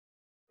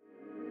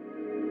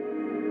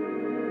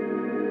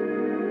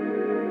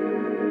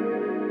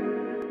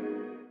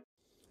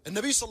And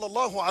Nabi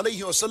sallallahu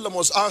alayhi wa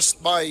was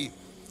asked by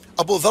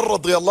Abu Dharr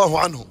radiyallahu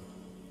anhu.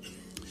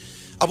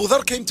 Abu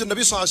Dharr came to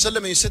Nabi sallallahu alayhi wa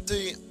and he said to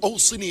him,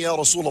 "Awsini ya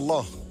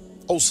Rasulullah,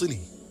 awsini,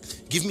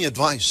 give me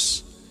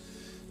advice."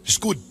 It's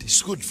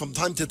good from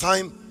time to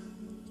time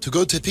to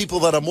go to people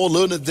that are more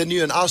learned than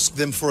you and ask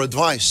them for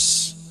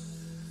advice.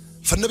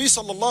 For Nabi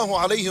sallallahu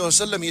alayhi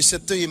wa he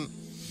said to him,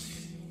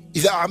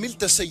 إِذَا عَمِلْتَ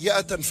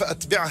سَيِّئَةً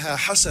فَأَتْبِعْهَا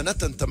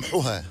حَسَنَةً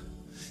تَمْحُهَا.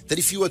 That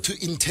if you were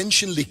to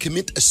intentionally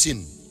commit a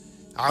sin,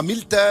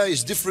 عَمِلْتَ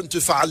is different to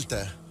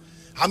فَعَلْتَ.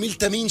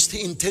 عَمِلْتَ means to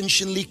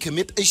intentionally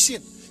commit a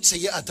sin.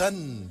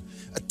 سَيِّئَةً,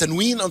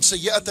 التنوين on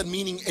سَيِّئَةً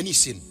meaning any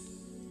sin.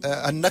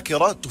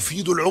 النكرة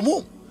تفيد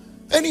العموم.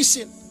 Any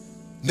sin.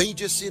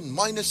 Major sin,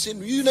 minor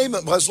sin, you name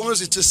it, as long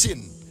as it's a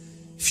sin.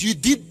 If you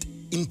did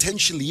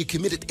intentionally, you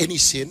committed any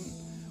sin,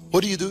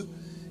 what do?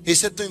 He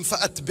said to him,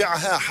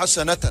 فَأَتْبِعْهَا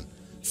حَسَنَةً.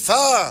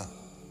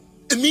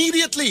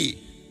 Immediately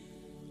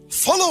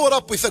follow it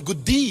up with a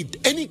good deed,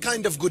 any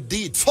kind of good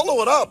deed,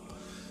 follow it up.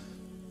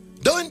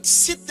 Don't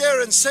sit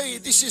there and say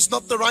this is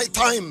not the right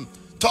time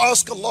to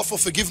ask Allah for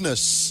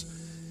forgiveness.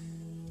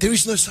 There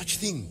is no such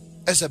thing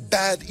as a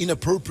bad,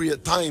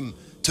 inappropriate time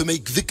to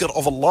make dhikr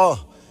of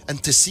Allah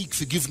and to seek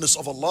forgiveness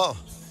of Allah.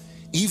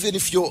 Even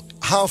if you're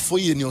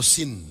halfway in your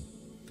sin,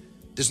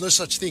 there's no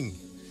such thing.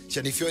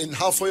 And if you're in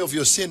halfway of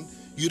your sin,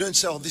 you don't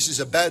say, "Oh, this is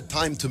a bad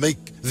time to make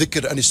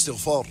dhikr and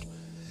istighfar.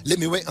 Let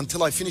me wait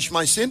until I finish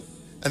my sin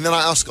and then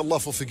I ask Allah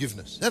for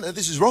forgiveness." No,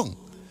 this is wrong.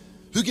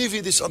 Who gave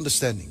you this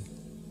understanding?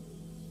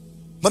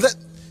 But that,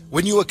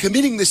 when you are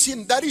committing the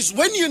sin, that is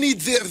when you need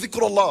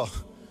dhikr Allah.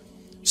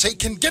 So it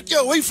can get you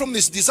away from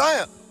this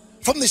desire,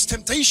 from this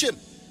temptation.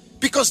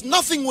 Because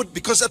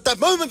at that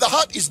moment the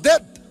heart is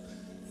dead.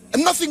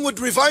 And nothing would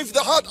revive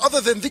the heart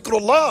other than dhikr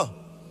Allah.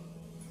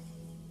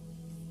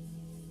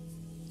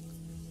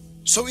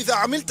 So إذا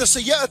عملت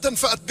سيئة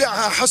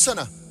فأتبعها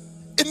حسنة.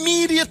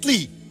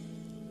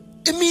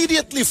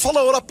 Immediately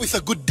follow it up with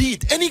a good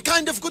deed. Any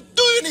kind of good,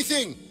 do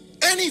anything.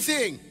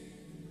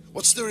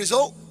 What's the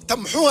result?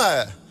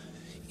 تمحوها.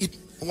 It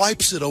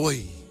wipes it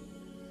away.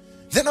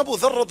 Then Abu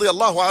Dharr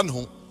radiyallahu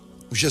anhu,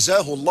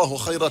 جزاه الله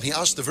خيرا, he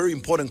asked a very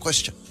important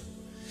question.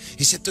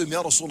 He said to him,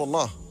 "Ya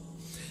Rasulullah,"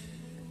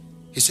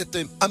 he said to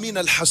him, "Amin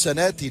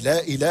al-hasanati la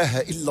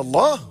ilaha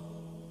illallah."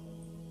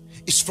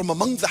 It's from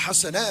among the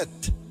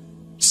hasanat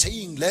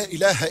saying la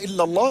ilaha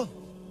illallah.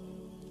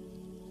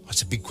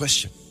 That's a big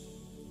question.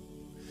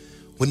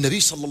 When Nabi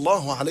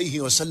sallallahu alayhi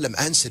wa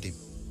answered him,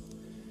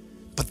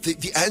 but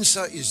the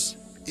answer is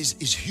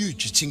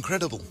huge, it's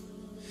incredible.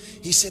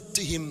 He said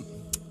to him,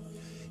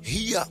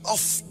 "Hiya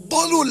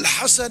afdalul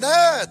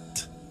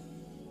hasanat."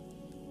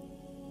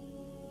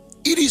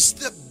 It is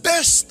the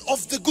best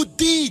of the good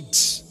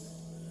deeds.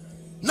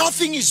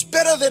 Nothing is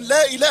better than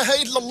la ilaha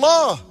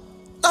illallah.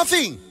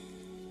 Nothing.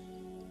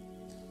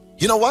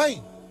 You know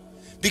why?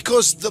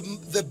 Because the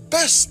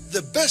best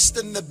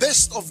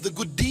of the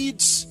good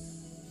deeds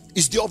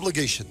is the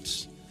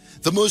obligations.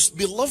 The most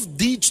beloved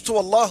deeds to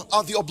Allah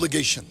are the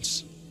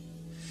obligations.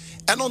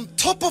 And on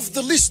top of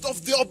the list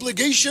of the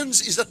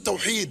obligations is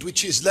at-tawheed,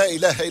 which is la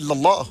ilaha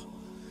illallah.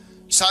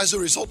 So as a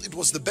result, it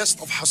was the best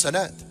of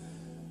hasanat.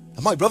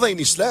 And my brother in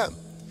Islam,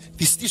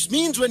 this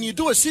means when you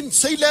do a sin,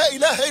 say la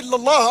ilaha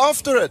illallah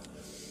after it.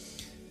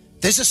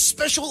 There's a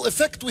special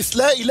effect with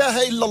la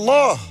ilaha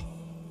illallah.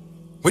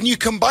 When you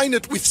combine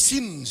it with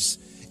sins,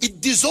 it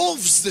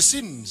dissolves the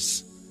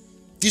sins,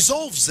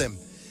 dissolves them.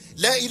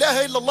 La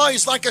ilaha illallah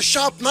is like a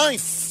sharp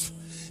knife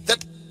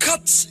that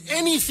cuts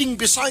anything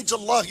besides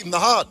Allah in the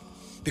heart.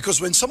 Because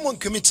when someone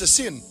commits a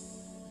sin,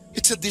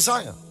 it's a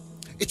desire,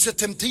 it's a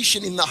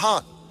temptation in the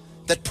heart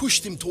that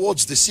pushed him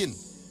towards the sin.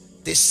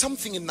 There's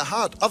something in the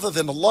heart other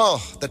than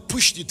Allah that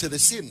pushed you to the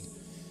sin.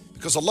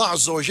 Because Allah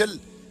Azza wa Jal,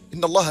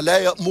 Inna Allah la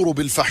ya'muru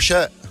bil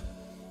fahsha.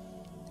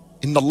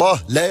 Inna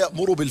Allah la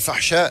ya'muru bil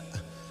fahsha.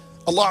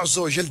 Allah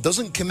Azza wa Jal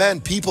doesn't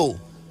command people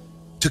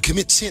to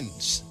commit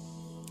sins.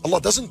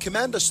 Allah doesn't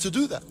command us to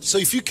do that. So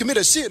if you commit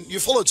a sin, you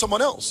followed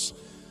someone else.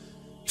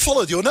 You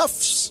followed your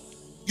nafs.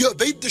 You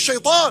obeyed the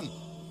shaitan.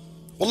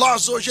 Allah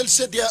Azza wa Jal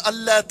said, "Ya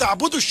alla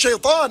ta'budu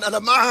shaitan.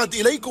 Alam a'ad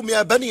ilaykum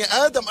ya bani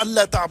Adam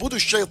alla ta'budu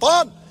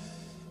shaitan."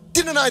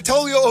 Didn't I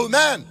tell you, oh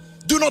man,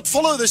 do not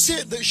follow the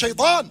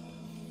shaitan?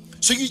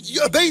 So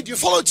you obeyed, you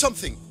followed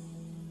something.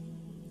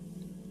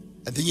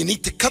 And then you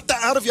need to cut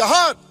that out of your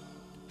heart.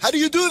 How do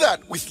you do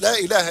that? With la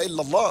ilaha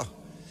illallah.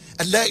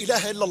 And la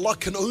ilaha illallah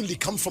can only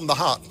come from the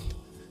heart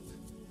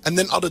and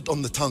then uttered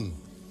on the tongue.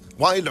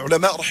 Why?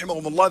 Ulama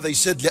rahimahumullah, they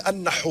said,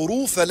 لأن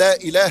حروف لا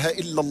إله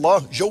إلا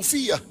الله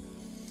جوفية.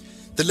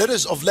 The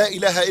letters of la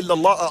ilaha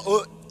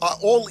illallah are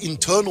all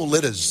internal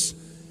letters.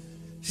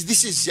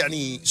 This is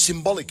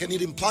symbolic, and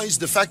it implies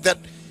the fact that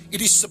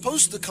it is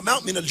supposed to come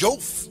out min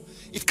al-jawf.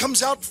 It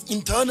comes out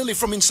internally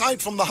from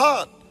inside, from the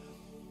heart,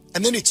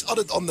 and then it's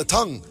uttered on the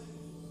tongue.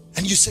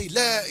 And you say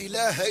la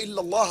ilaha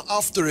illallah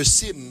after a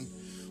sin,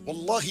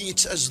 wallahi,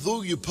 it's as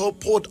though you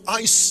poured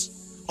ice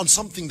on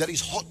something that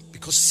is hot,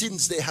 because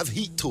sins, they have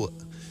heat to it.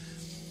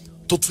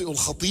 تطفئ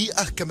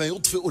الخطيئة كما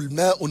يطفئ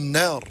الماء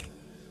النار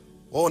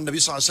Oh, Nabi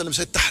sallallahu alayhi wa sallam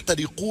said,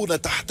 تَحْتَرِقُونَ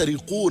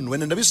تَحْتَرِقُونَ. When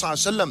the Nabi sallallahu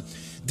alayhi wa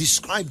sallam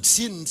described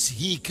sins,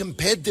 he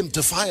compared them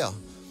to fire.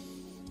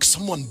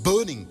 Someone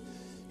burning.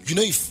 You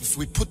know, if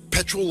we put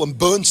petrol and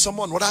burn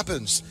someone, what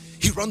happens?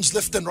 He runs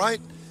left and right.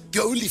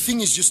 The only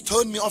thing is just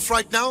turn me off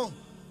right now.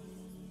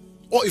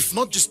 Or if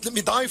not, just let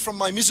me die from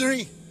my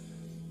misery.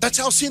 That's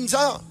how sins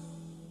are.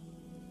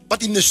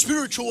 But in the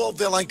spiritual world,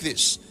 they're like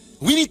this.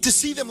 We need to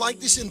see them like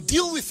this and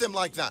deal with them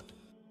like that.